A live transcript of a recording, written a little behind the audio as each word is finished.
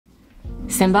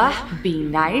Simba, be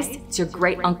nice. It's your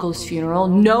great uncle's funeral.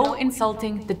 No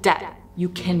insulting the dead. You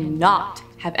cannot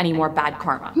have any more bad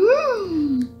karma.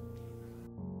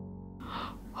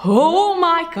 Oh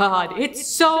my God, it's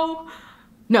so...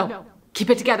 No, keep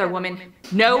it together, woman.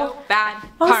 No bad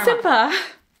karma. Oh, Simba,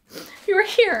 you were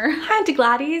here. Hi, Auntie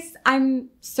Gladys. I'm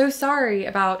so sorry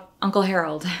about Uncle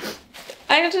Harold.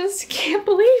 I just can't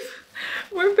believe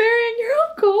we're burying your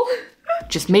uncle.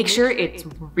 Just make sure it's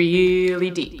really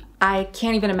deep. I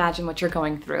can't even imagine what you're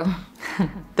going through.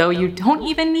 Though you don't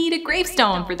even need a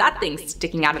gravestone for that thing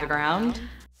sticking out of the ground.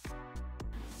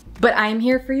 But I'm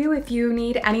here for you if you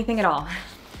need anything at all.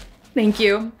 Thank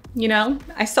you. You know,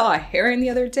 I saw a heron the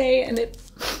other day and it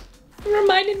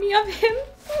reminded me of him.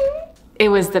 It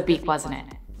was the beak, wasn't it?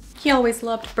 He always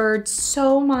loved birds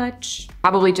so much.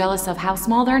 Probably jealous of how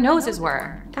small their noses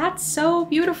were. That's so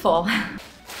beautiful.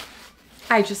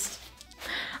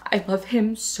 I love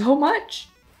him so much.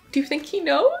 Do you think he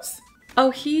knows?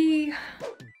 Oh, he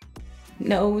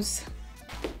knows.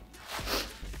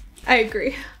 I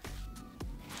agree.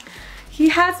 He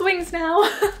has wings now.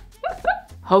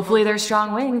 Hopefully they're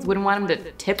strong wings. Wouldn't want him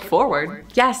to tip forward.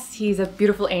 Yes, he's a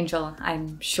beautiful angel.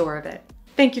 I'm sure of it.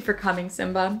 Thank you for coming,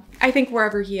 Simba. I think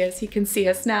wherever he is, he can see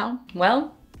us now.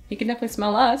 Well, he can definitely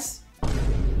smell us.